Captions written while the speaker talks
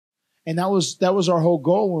And that was our whole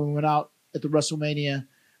goal when we went out at the WrestleMania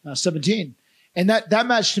 17. And that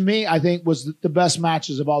match to me, I think, was the best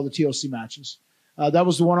matches of all the TLC matches. That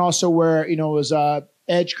was the one also where, it was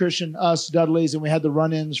Edge, Christian, us, Dudley's, and we had the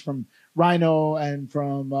run-ins from Rhino and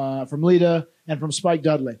from Lita and from Spike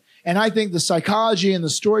Dudley. And I think the psychology and the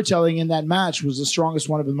storytelling in that match was the strongest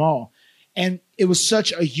one of them all. And it was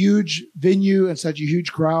such a huge venue and such a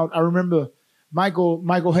huge crowd. I remember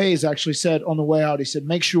Michael Hayes actually said on the way out, he said,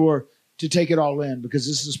 make sure to take it all in because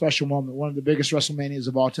this is a special moment, one of the biggest WrestleManias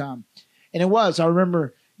of all time. And it was. I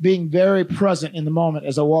remember being very present in the moment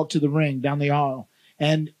as I walked to the ring down the aisle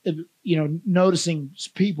and, noticing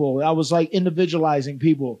people. I was like individualizing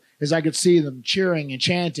people as I could see them cheering and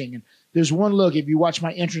chanting. And there's one look, if you watch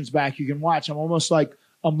my entrance back, you can watch. I'm almost like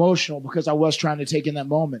emotional because I was trying to take in that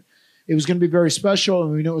moment. It was going to be very special,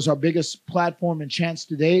 and we knew it was our biggest platform and chance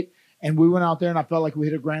to date. And we went out there, and I felt like we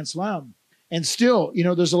hit a grand slam. And still,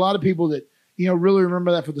 there's a lot of people that, really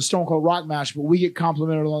remember that for the Stone Cold Rock match, but we get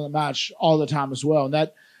complimented on the match all the time as well. And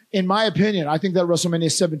that, in my opinion, I think that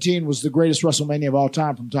WrestleMania 17 was the greatest WrestleMania of all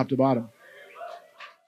time from top to bottom.